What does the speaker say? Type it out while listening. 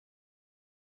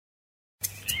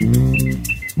A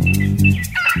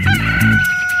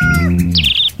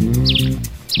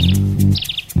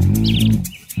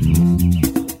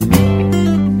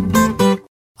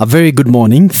very good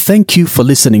morning. Thank you for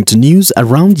listening to News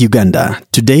Around Uganda.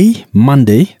 Today,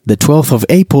 Monday, the 12th of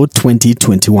April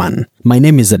 2021. My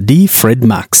name is Adi Fred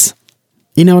Max.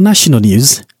 In our national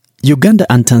news,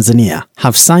 Uganda and Tanzania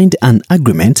have signed an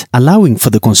agreement allowing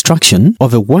for the construction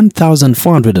of a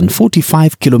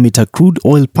 1,445-kilometer crude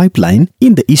oil pipeline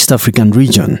in the East African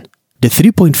region. The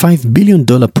 $3.5 billion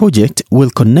project will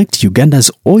connect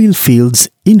Uganda's oil fields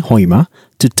in Hoima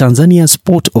to Tanzania's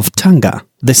port of Tanga.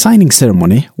 The signing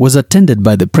ceremony was attended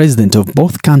by the president of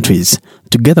both countries,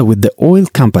 together with the oil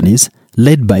companies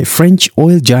led by French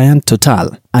oil giant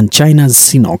Total and China's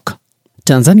CNOOC.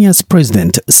 Tanzania's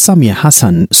President Samia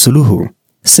Hassan Suluhu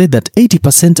said that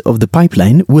 80% of the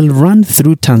pipeline will run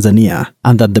through Tanzania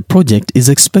and that the project is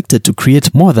expected to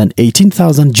create more than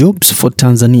 18,000 jobs for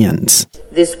Tanzanians.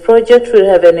 This project will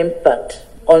have an impact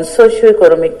on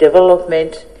socio-economic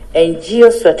development and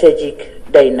geostrategic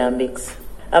dynamics.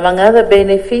 Among other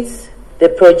benefits, the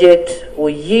project will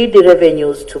yield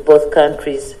revenues to both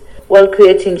countries while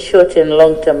creating short and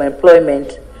long-term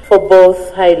employment for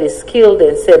both highly skilled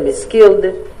and semi-skilled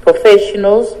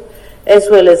professionals as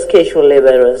well as casual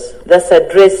laborers, thus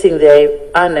addressing the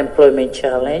unemployment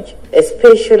challenge,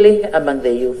 especially among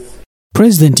the youth.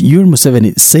 President Yoweri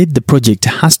Museveni said the project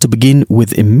has to begin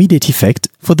with immediate effect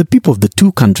for the people of the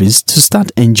two countries to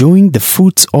start enjoying the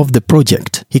fruits of the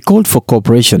project. He called for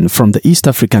cooperation from the East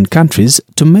African countries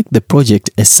to make the project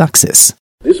a success.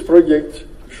 This project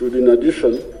should in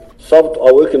addition serve to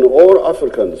awaken all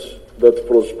Africans that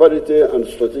prosperity and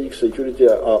strategic security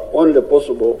are only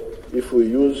possible if we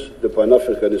use the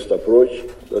Pan-Africanist approach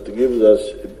that gives us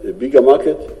a bigger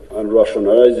market and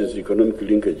rationalizes economic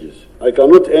linkages. I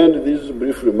cannot end these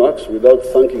brief remarks without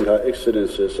thanking Her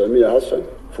Excellency Samia Hassan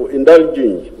for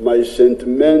indulging my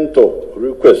sentimental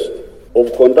request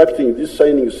of conducting this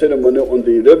signing ceremony on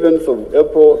the 11th of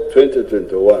April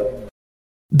 2021.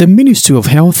 The Ministry of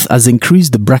Health has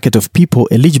increased the bracket of people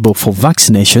eligible for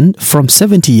vaccination from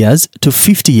 70 years to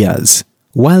 50 years.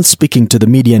 While speaking to the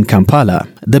media in Kampala,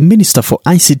 the Minister for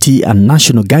ICT and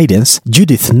National Guidance,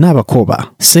 Judith Nabakoba,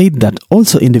 said that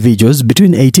also individuals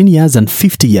between 18 years and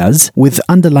 50 years with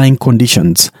underlying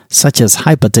conditions such as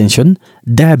hypertension,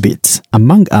 diabetes,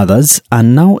 among others, are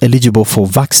now eligible for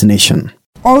vaccination.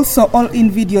 Also, all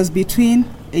individuals between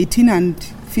 18 and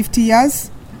 50 years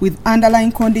with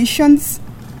underlying conditions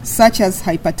such as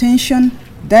hypertension,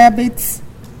 diabetes,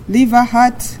 liver,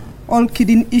 heart, all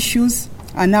kidney issues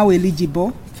are now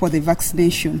eligible for the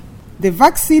vaccination. The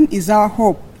vaccine is our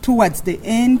hope towards the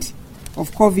end of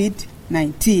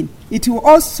COVID-19. It will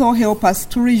also help us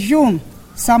to resume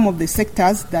some of the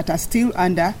sectors that are still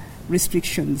under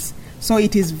restrictions. So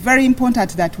it is very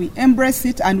important that we embrace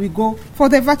it and we go for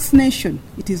the vaccination.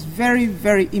 It is very,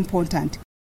 very important.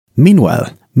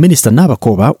 Meanwhile, Minister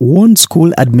Nabakoba warned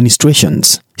school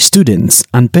administrations, students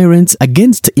and parents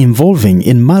against involving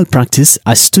in malpractice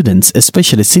as students,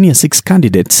 especially Senior 6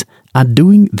 candidates, are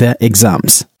doing their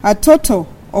exams. A total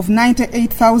of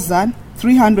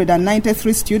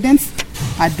 98,393 students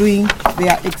are doing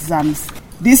their exams.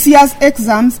 This year's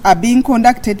exams are being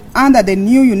conducted under the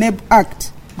new UNEB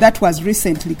Act that was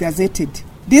recently gazetted.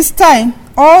 This time,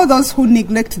 all those who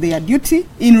neglect their duty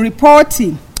in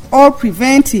reporting or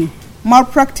preventing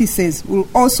malpractices will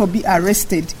also be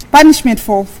arrested. Punishment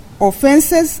for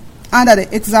offences under the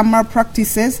exam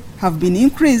malpractices have been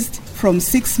increased from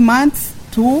 6 months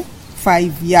to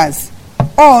 5 years.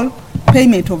 All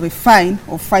payment of a fine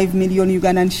of 5 million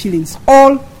Ugandan shillings.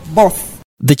 All both.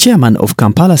 The chairman of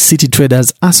Kampala City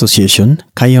Traders Association,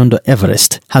 Kayondo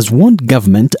Everest, has warned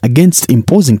government against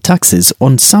imposing taxes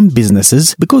on some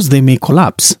businesses because they may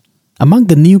collapse. Among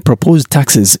the new proposed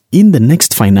taxes in the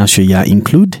next financial year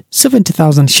include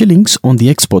 70,000 shillings on the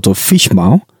export of fish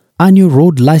maw, annual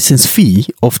road license fee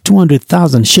of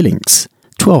 200,000 shillings,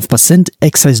 12%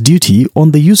 excise duty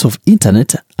on the use of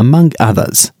internet, among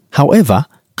others. However,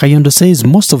 Kayondo says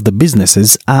most of the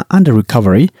businesses are under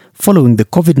recovery following the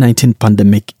COVID-19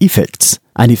 pandemic effects,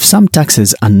 and if some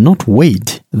taxes are not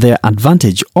weighed, their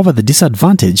advantage over the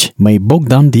disadvantage may bog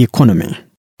down the economy.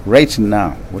 Right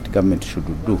now, what government should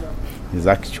do is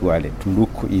actually to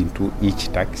look into each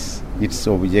tax, its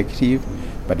objective,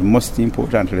 but most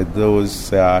importantly,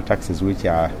 those taxes which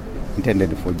are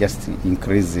intended for just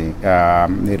increasing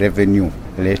revenue,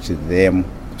 let them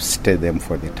stay them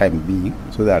for the time being,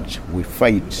 so that we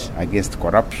fight against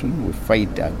corruption, we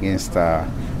fight against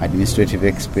administrative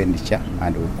expenditure,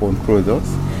 and we control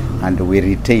those. and we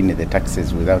retain the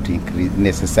taxes without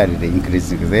necessarily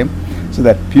increasing them, so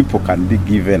that people can be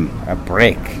given a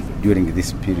break during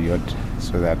this period,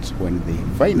 so that when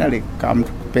they finally come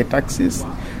to pay taxes,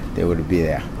 they will be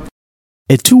there.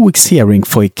 A 2-week hearing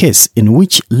for a case in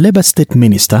which Labour State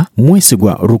Minister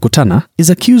Mwesigwa Rukutana is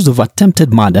accused of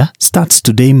attempted murder starts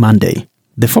today, Monday.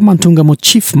 The former Ntungamo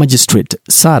Chief Magistrate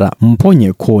Sarah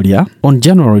Mponye Koria on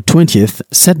January 20th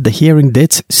set the hearing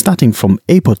dates starting from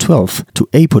April 12th to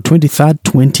April 23rd,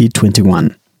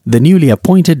 2021. The newly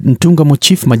appointed Ntungamo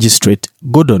Chief Magistrate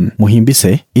Gordon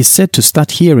Muhimbise is set to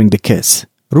start hearing the case.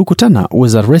 Rukutana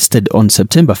was arrested on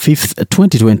September 5th,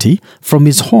 2020 from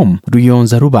his home,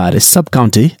 Ruyonza-Rubare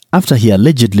sub-county, after he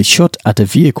allegedly shot at a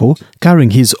vehicle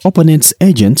carrying his opponent's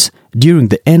agents during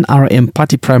the NRM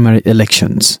party primary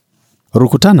elections.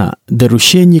 Rukutana, the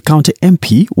Rushenyi County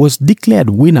MP, was declared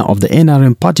winner of the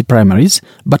NRM party primaries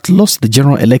but lost the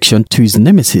general election to his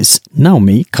nemesis,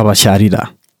 Naomi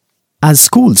Kabasharira. As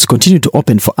schools continue to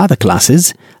open for other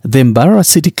classes, the Mbarara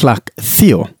City Clerk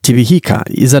Theo Tibihika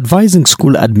is advising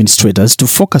school administrators to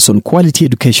focus on quality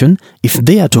education if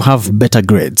they are to have better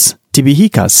grades.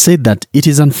 Tibihika said that it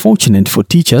is unfortunate for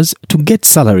teachers to get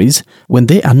salaries when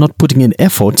they are not putting in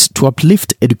efforts to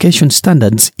uplift education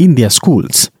standards in their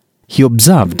schools. He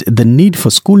observed the need for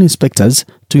school inspectors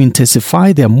to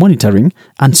intensify their monitoring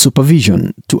and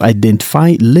supervision to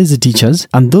identify lazy teachers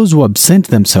and those who absent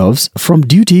themselves from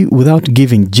duty without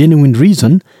giving genuine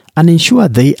reason and ensure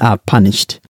they are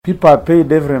punished. People are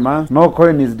paid every month, no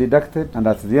coin is deducted, and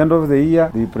at the end of the year,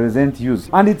 they present use.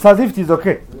 And it's as if it is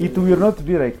okay. It will not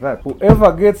be like that.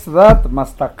 Whoever gets that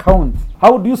must account.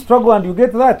 How do you struggle and you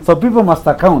get that? So people must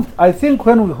account. I think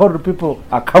when we hold people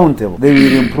accountable, they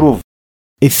will improve.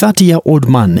 A 30-year-old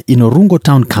man in Orungo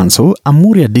Town Council,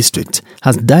 Amuria District,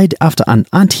 has died after an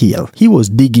anthill he was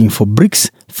digging for bricks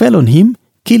fell on him,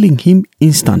 killing him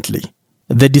instantly.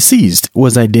 The deceased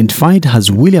was identified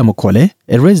as William Okole,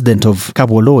 a resident of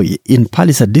Kaboloi in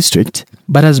Palisa District,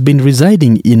 but has been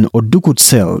residing in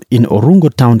Odukutsel in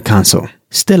Orungo Town Council.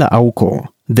 Stella Auko,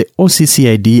 the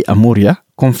OCCID Amuria,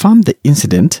 confirmed the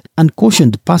incident and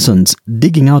cautioned persons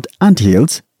digging out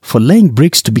anthills for laying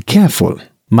bricks to be careful.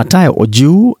 Matayo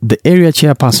Oju, the area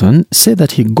chairperson, said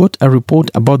that he got a report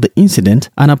about the incident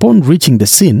and upon reaching the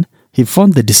scene, he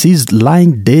found the deceased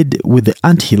lying dead with the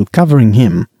anthill covering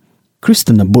him.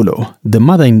 Kristen Nabulo, the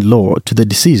mother-in-law to the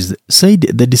deceased, said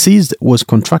the deceased was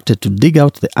contracted to dig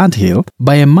out the anthill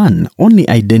by a man only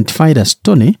identified as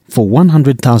Tony for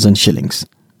 100,000 shillings.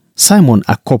 Simon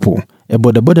Akopo, a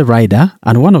boda rider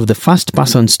and one of the first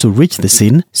persons to reach the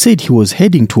scene, said he was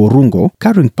heading to Orungo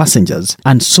carrying passengers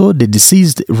and saw the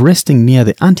deceased resting near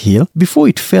the anthill before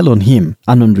it fell on him,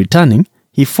 and on returning,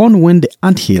 he found when the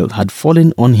anthill had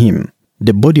fallen on him.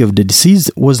 The body of the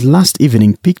deceased was last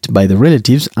evening picked by the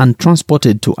relatives and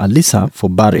transported to Alisa for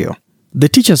burial. The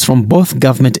teachers from both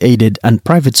government-aided and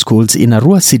private schools in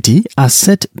Arua City are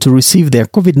set to receive their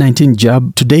COVID-19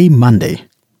 jab today, Monday.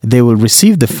 They will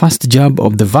receive the first jab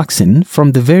of the vaccine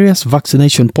from the various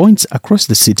vaccination points across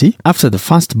the city after the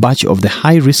first batch of the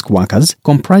high-risk workers,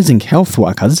 comprising health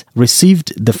workers,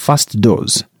 received the first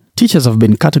dose. Teachers have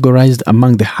been categorized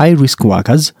among the high-risk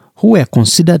workers who were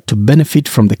considered to benefit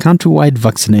from the countrywide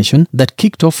vaccination that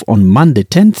kicked off on Monday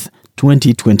 10th,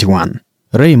 2021.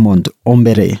 Raymond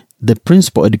Ombere, the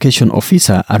Principal Education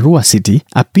Officer at Arua City,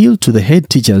 appealed to the head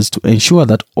teachers to ensure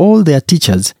that all their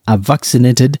teachers are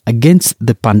vaccinated against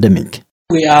the pandemic.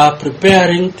 We are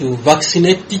preparing to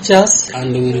vaccinate teachers,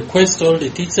 and we request all the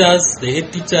teachers, the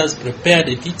head teachers, prepare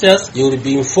the teachers. You will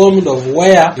be informed of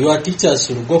where your teachers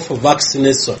should go for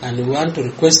vaccination, and we want to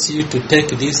request you to take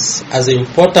this as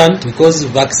important, because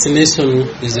vaccination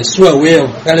is a sure way of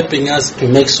helping us to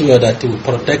make sure that we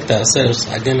protect ourselves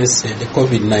against the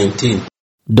COVID-19.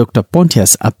 Dr.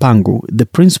 Pontius Apangu, the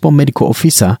Principal Medical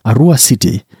Officer at Arua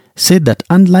City, said that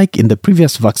unlike in the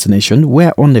previous vaccination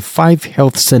where only 5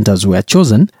 health centers were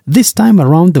chosen, this time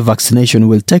around the vaccination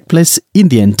will take place in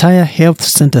the entire health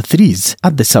center 3s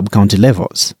at the sub-county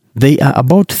levels. There are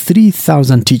about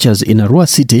 3,000 teachers in Arua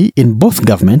City in both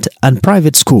government and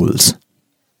private schools.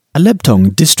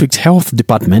 Alebtong District Health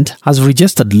Department has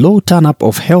registered low turn-up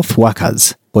of health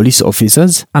workers, police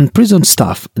officers and prison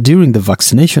staff during the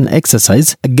vaccination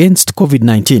exercise against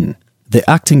COVID-19. The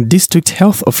acting district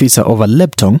health officer of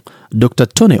Alebtong, Dr.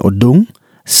 Tony Odung,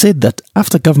 said that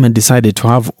after government decided to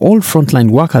have all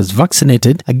frontline workers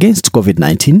vaccinated against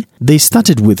COVID-19, they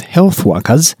started with health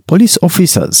workers, police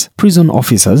officers, prison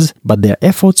officers, but their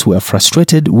efforts were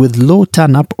frustrated with low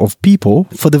turn-up of people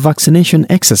for the vaccination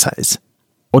exercise.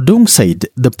 Odung said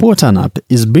the poor turn-up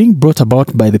is being brought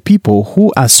about by the people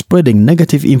who are spreading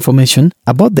negative information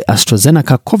about the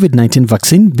AstraZeneca COVID-19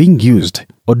 vaccine being used.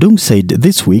 Odung said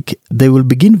this week they will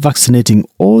begin vaccinating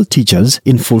all teachers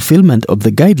in fulfillment of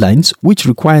the guidelines, which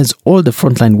requires all the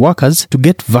frontline workers to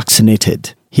get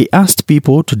vaccinated. He asked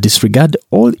people to disregard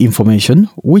all information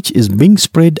which is being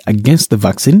spread against the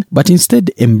vaccine, but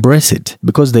instead embrace it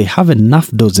because they have enough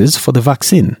doses for the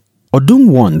vaccine.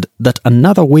 Odung warned that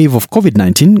another wave of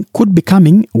COVID-19 could be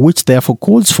coming, which therefore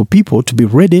calls for people to be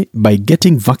ready by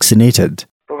getting vaccinated.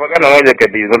 Propaganda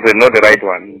is not the right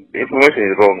one. The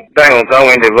information is wrong. Time will come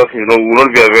when the vaccine will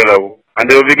not be available. And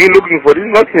they will begin looking for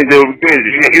this vaccine. They will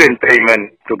even pay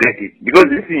money to get it. Because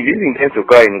this thing tends to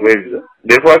occur in waves.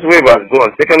 The first wave has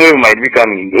gone. Second wave might be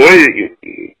coming. Kenya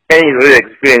is already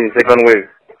experiencing second wave.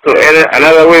 So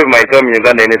another wave might come in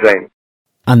Uganda anytime.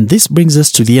 And this brings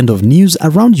us to the end of news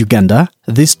around Uganda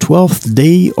this 12th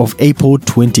day of April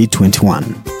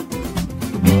 2021.